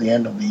before the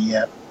end of the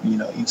year,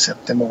 in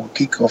September, we'll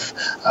kick off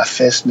our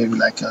first, maybe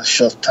like a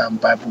short-term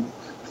Bible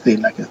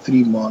thing, like a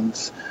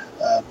 3-month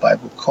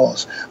Bible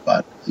course.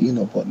 But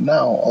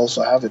now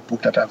also I have a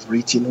book that I've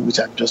written, which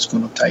I'm just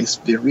going to it's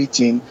been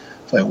written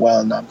for a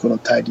while now. I'm going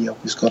to tidy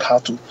up. It's called How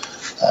to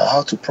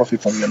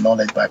Profit from Your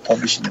Knowledge by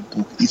Publishing a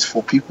Book. It's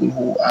for people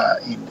who are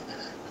in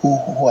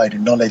the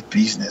knowledge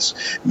business.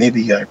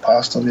 Maybe you're a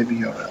pastor, maybe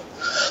you're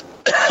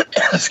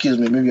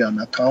maybe you're an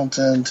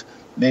accountant,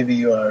 maybe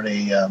you are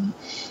you're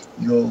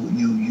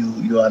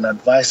an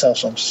advisor of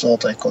some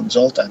sort, a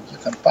consultant. You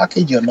can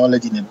package your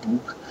knowledge in a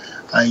book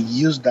and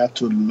use that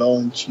to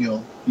launch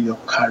your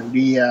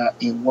career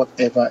in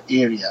whatever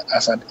area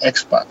as an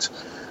expert.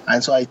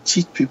 And so I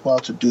teach people how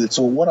to do it.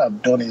 So what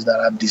I've done is that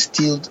I've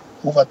distilled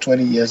over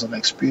 20 years of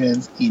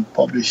experience in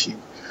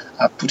publishing.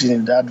 I've put it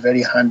in that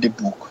very handy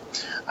book,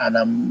 and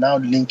I'm now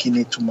linking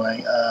it to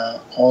my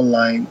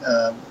online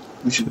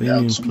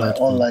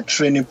online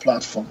training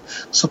platform,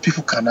 so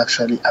people can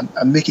actually.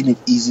 I'm making it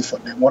easy for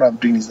them. What I'm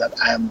doing is that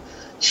I'm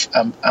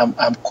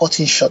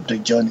cutting short the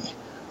journey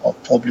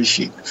of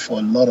publishing for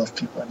a lot of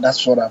people, and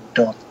that's what I've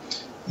done.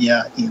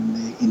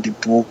 In the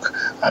book,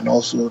 and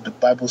also the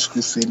Bible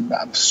school thing.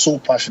 I'm so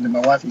passionate.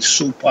 My wife is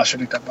so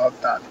passionate about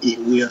that.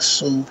 We are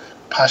so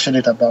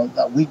passionate about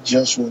that. We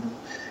just want to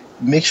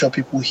make sure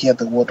people hear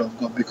the word of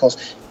God, because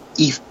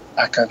if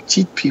I can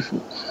teach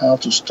people how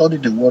to study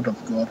the word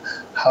of God,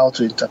 how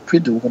to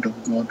interpret the word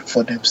of God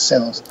for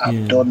themselves,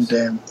 I've done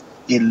them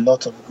a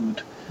lot of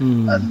good.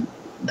 And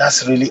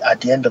that's really, at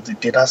the end of the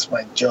day, that's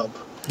my job.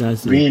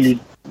 That's really it.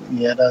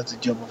 That's the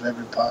job of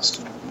every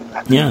pastor.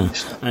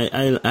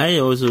 I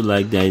also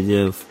like the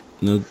idea of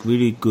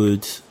really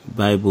good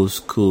Bible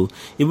school,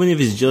 even if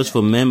it's just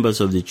for members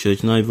of the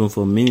church, not even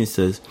for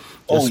ministers,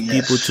 just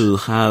people to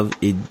have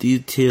a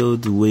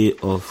detailed way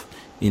of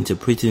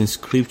interpreting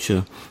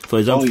scripture. For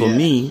example, for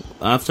me,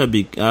 after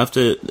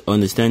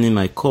understanding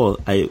my call,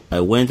 I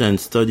went and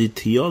studied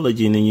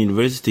theology in the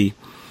university.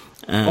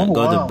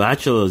 Got a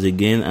bachelor's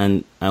again,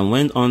 and I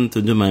went on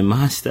to do my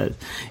master's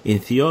in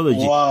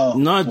theology.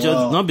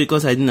 Not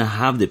because I didn't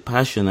have the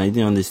passion, I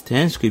didn't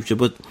understand scripture,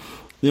 but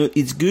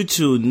it's good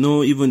to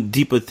know even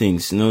deeper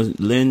things.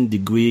 Learn the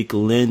Greek,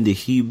 learn the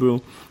Hebrew.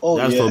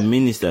 That's for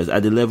ministers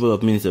at the level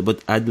of ministers,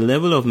 but at the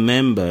level of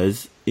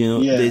members,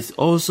 there's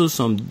also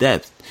some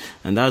depth,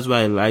 and that's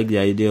why I like the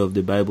idea of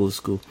the Bible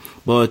school.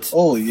 But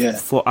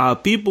for our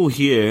people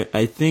here,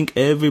 I think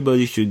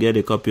everybody should get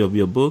a copy of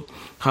your book,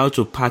 How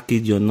to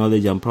Package Your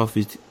Knowledge and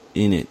Profit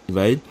in It,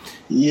 right?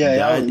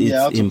 That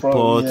is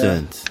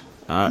important.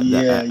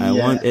 I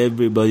want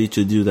everybody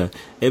to do that.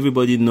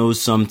 Everybody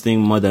knows something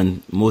more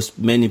than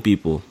many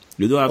people.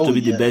 You don't have to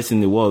be the best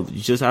in the world.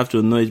 You just have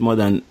to know it more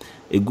than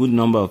a good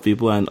number of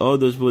people, and all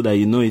those people that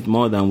you know it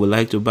more than would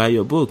like to buy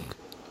your book.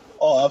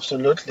 Oh,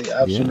 absolutely.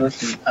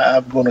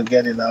 I'm going to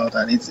get it out,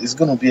 and it's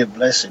going to be a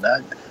blessing.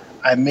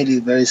 I made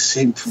it very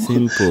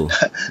simple.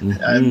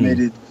 I made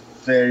it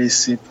very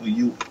simple.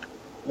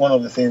 One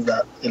of the things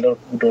that a lot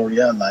of people don't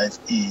realize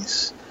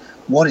is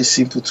what is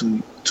simple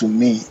to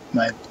me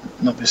might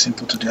not be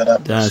simple to the other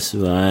person. That's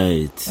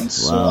right. And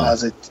so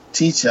as a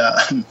teacher,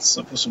 I'm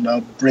supposed to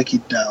now break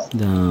it down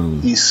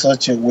in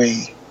such a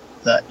way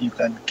that you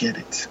can get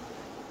it.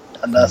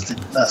 And that's the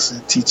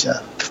teacher,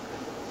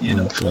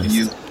 for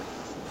you.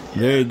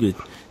 Very good.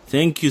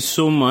 Thank you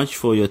so much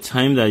for your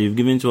time that you've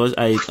given to us.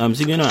 I'm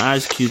still going to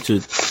ask you to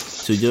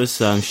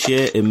just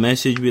share a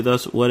message with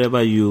us,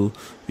 whatever you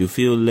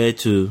feel led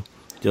to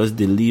just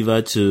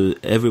deliver to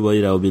everybody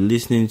that will be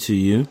listening to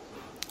you.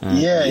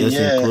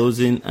 In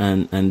closing,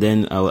 and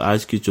then I will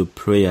ask you to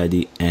pray at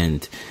the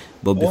end.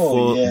 But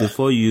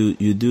before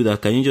you do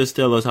that, can you just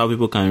tell us how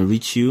people can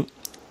reach you,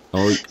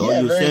 or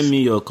you send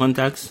me your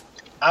contacts?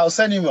 I'll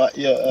send you my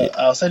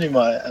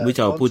which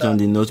I'll put on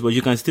the notes, but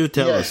you can still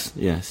tell us.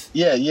 Yes.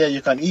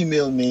 You can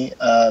email me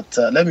at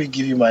let me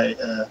give you my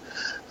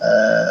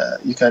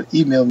you can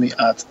email me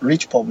at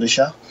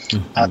richpublisher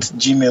at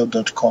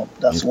gmail.com.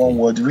 That's one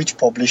word,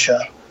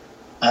 richpublisher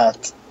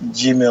at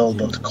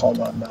gmail.com,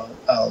 and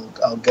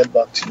I'll get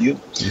back to you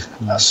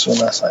as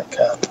soon as I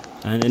can.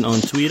 And then on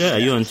Twitter, are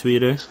you on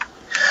Twitter?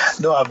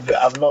 No,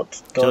 I've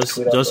not done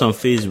Twitter. Just on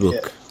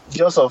Facebook.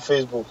 Just on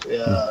Facebook,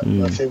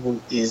 My Facebook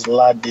is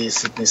Lade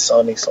Sydney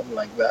Sonny, something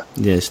like that.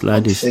 Yes,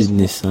 Lade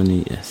Sydney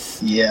Sonny, yes.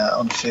 Yeah,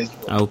 on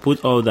Facebook. I'll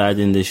put all that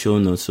in the show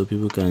notes so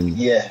people can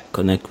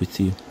connect with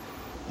you.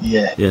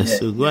 Yes.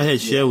 So go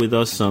ahead, share with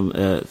us some,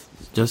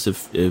 just a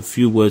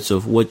few words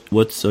of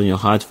what's on your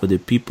heart for the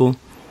people.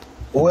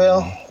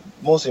 Well,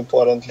 most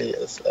importantly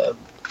is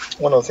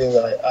one of the things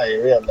I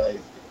realized.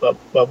 The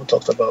Bible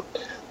talks about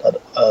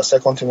that.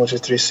 2 Timothy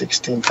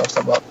 3:16 talks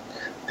about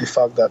the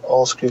fact that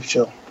all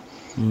Scripture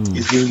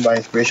is given by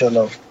inspiration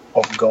of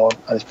God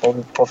and is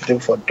profitable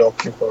for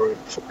doctrine, for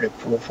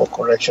reproof, for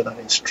correction, and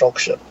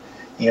instruction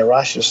in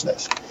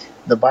righteousness.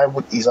 The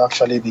Bible is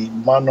actually the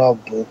manual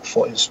book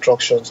for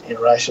instructions in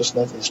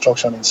righteousness,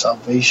 instruction in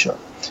salvation.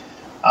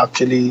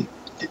 Actually,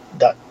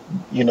 that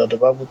the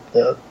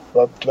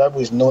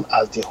Bible is known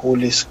as the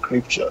Holy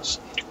Scriptures.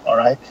 All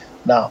right.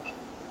 Now,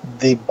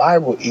 the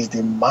Bible is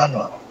the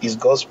manual, is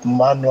God's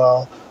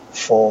manual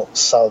for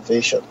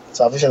salvation.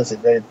 Salvation is a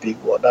very big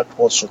word. That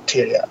word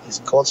soteria is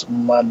God's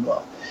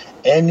manual.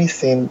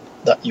 Anything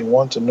that you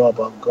want to know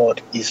about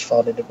God is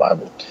found in the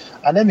Bible.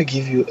 And let me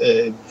give you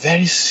a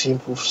very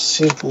simple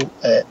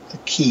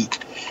key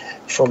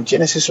from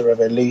Genesis to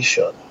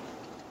Revelation.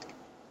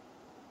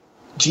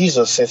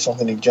 Jesus said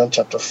something in John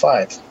chapter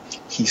 5.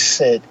 He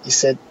said, you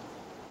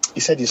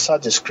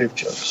cite the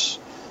Scriptures,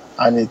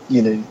 and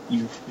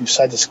you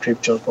cite the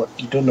Scriptures, but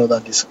you don't know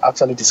that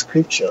actually the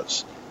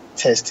Scriptures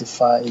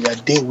testify.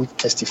 They will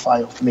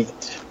testify of me.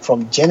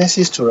 From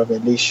Genesis to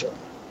Revelation,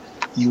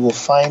 you will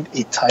find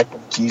a type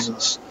of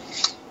Jesus.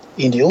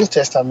 In the Old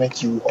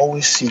Testament, you will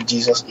always see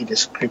Jesus in the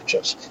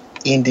Scriptures.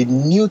 In the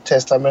New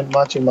Testament,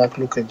 Matthew, Mark,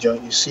 Luke, and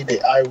John, you see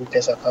the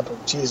eyewitness account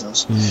of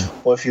Jesus.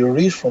 But if you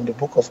read from the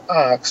book of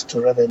Acts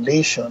to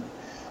Revelation,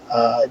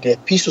 the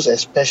epistles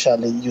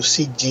especially, you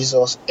see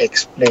Jesus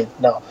explained.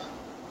 Now,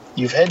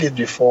 you've heard it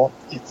before.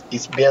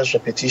 It bears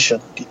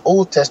repetition. The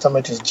Old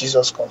Testament is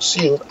Jesus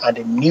concealed, and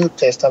the New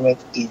Testament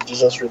is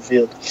Jesus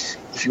revealed.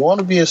 If you want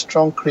to be a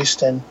strong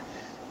Christian,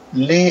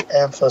 lay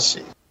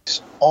emphasis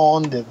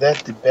on the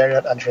death, the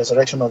burial, and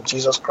resurrection of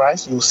Jesus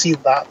Christ. You'll see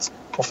that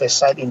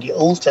prophesied in the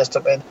Old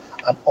Testament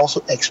and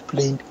also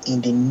explained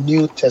in the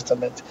New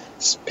Testament.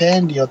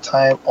 Spend your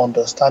time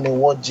understanding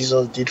what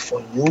Jesus did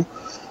for you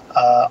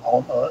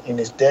in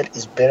his death,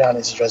 his burial, and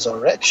his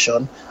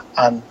resurrection,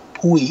 and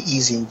who he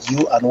is in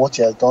you and what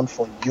he has done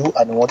for you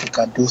and what he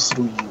can do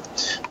through you.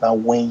 Now,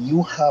 when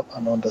you have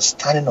an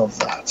understanding of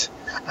that,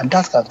 and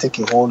that can take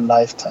a whole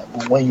lifetime,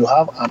 but when you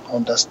have an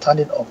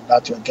understanding of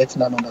that, you're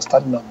getting an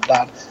understanding of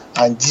that,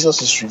 and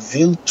Jesus is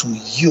revealed to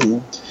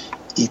you,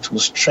 it will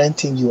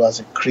strengthen you as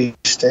a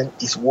Christian.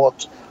 It's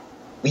what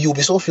you'll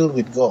be so filled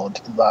with God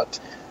that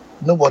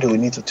nobody will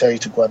need to tell you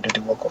to go and do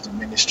the work of the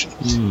ministry.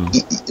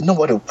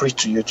 Nobody will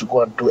preach to you to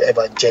go and do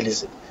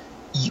evangelism,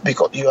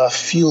 because you are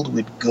filled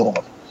with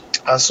God.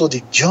 And so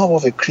the job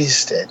of a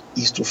Christian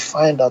is to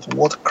find out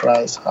what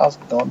Christ has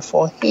done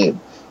for him,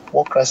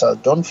 what Christ has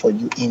done for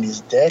you in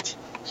his death,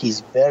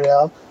 his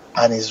burial,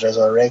 and his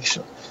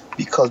resurrection.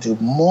 Because the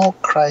more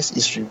Christ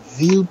is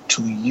revealed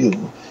to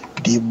you,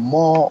 the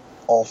more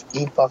of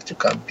impact you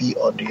can be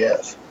on the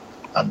earth.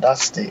 And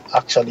that's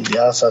actually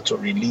the answer to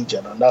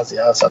religion, and that's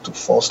the answer to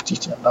false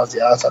teaching, and that's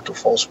the answer to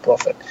false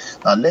prophet.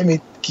 Now let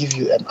me give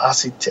you an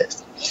acid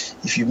test.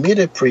 If you meet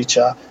a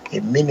preacher, a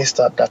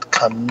minister that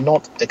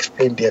cannot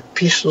explain the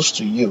epistles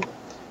to you,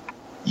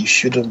 you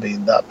shouldn't be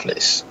in that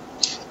place.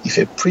 If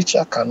a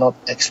preacher cannot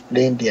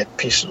explain the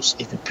epistles,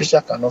 if a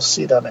preacher cannot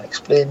sit down and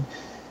explain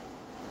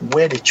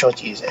where the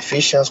church is,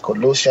 Ephesians,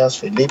 Colossians,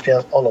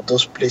 Philippians, all of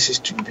those places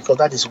to you, because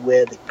that is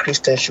where the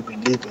Christian should be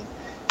living.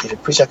 If a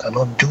preacher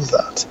cannot do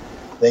that,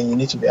 then you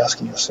need to be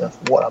asking yourself,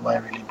 what am I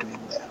really doing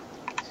there?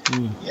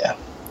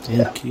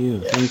 Thank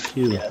you.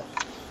 Yeah.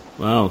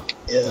 Wow.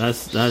 Yeah.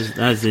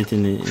 That's it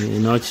in a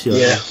nutshell.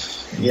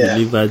 You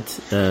delivered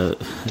a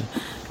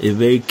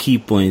very key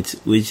point,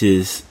 which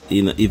is,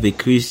 if a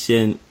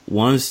Christian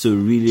wants to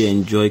really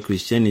enjoy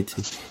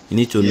Christianity, you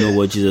need to know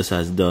what Jesus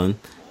has done,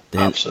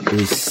 then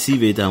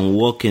receive it and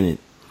walk in it.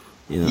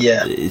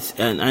 It's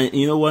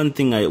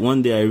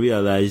one day I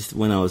realized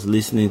when I was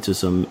listening to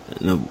some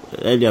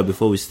earlier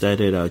before we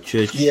started our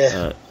church,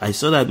 I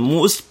saw that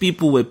most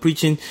people were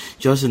preaching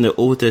just in the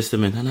Old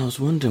Testament, and I was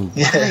wondering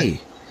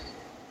why.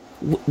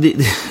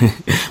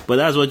 But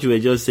that's what you were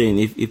just saying.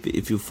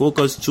 If you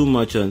focus too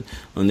much on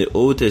the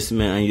Old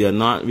Testament and you are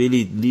not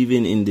really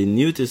living in the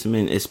New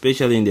Testament,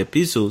 especially in the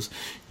epistles,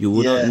 you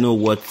will not know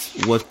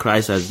what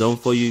Christ has done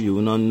for you. You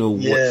will not know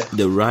what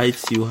the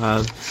rights you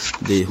have,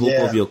 the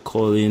hope of your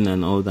calling,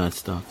 and all that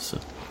stuff. So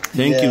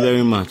thank you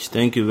very much.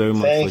 Thank you very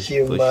much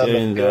for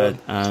sharing that.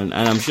 And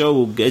I'm sure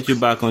we'll get you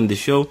back on the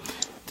show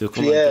to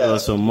come and tell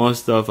us some more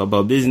stuff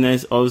about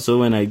business. Also,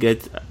 when I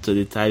get to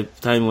the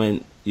time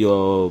when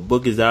your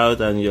book is out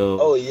and your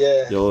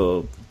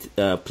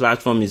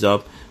platform is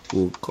up,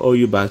 we'll call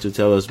you back to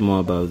tell us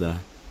more about that.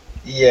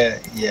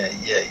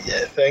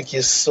 Thank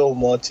you so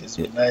much. It's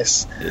been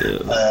nice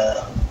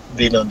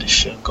being on the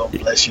show. God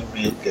bless you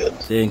real good.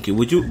 Thank you.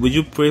 Would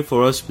you pray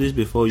for us, please,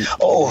 before you?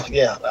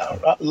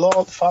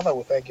 Lord Father,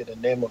 we thank you in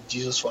the name of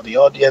Jesus for the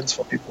audience,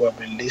 for people who have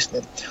been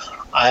listening.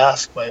 I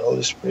ask my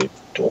Holy Spirit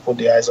to open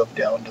the eyes of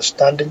their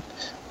understanding,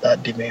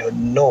 that they may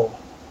know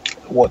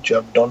what you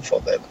have done for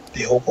them,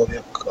 the hope of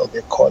your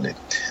calling.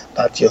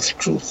 that your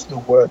truth, the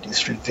word,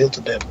 is revealed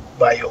to them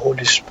by your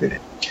Holy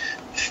Spirit.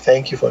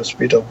 Thank you for the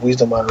spirit of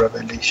wisdom and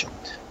revelation.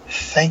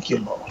 Thank you,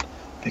 Lord,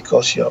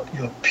 because your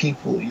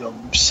people, your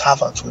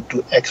servants will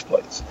do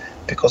exploits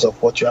because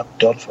of what you have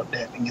done for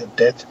them in your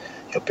death,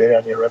 your burial,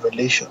 and your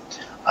revelation.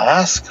 I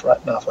ask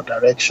right now for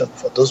direction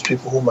for those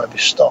people who might be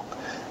stuck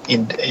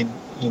in a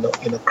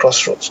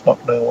crossroads,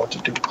 not knowing what to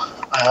do.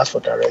 I ask for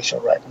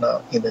direction right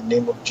now in the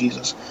name of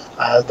Jesus.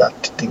 I ask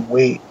that the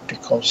way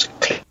becomes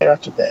clearer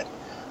to them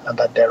and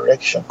that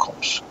direction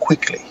comes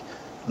quickly.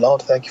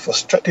 Lord, thank you for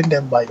strengthening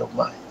them by your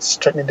mind,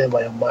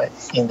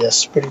 in their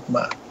spirit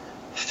man.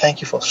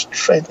 Thank you for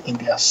strength in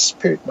their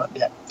spirit man,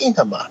 their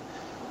inner man.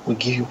 We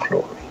give you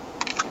glory.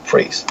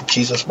 Praise in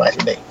Jesus'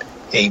 mighty name.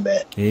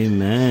 Amen.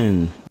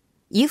 Amen.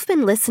 You've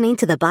been listening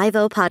to the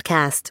Bivo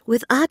Podcast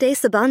with Ade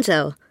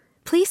Sabanjo.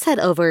 Please head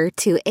over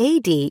to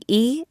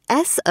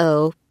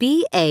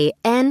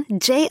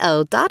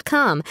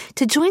adesobanjo.com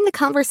to join the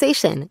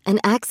conversation and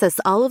access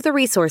all of the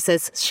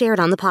resources shared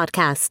on the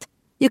podcast.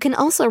 You can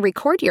also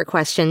record your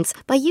questions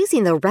by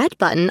using the red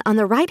button on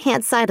the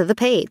right-hand side of the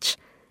page.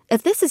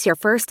 If this is your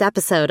first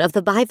episode of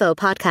the Bivo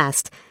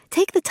Podcast,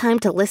 take the time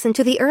to listen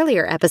to the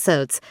earlier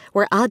episodes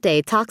where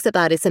Ade talks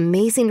about his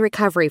amazing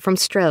recovery from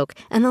stroke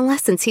and the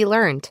lessons he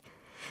learned.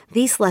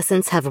 These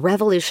lessons have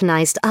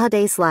revolutionized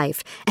Ade's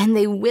life, and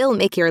they will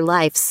make your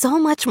life so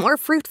much more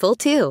fruitful,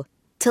 too.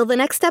 Till the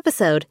next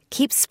episode,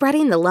 keep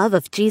spreading the love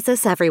of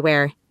Jesus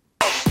everywhere.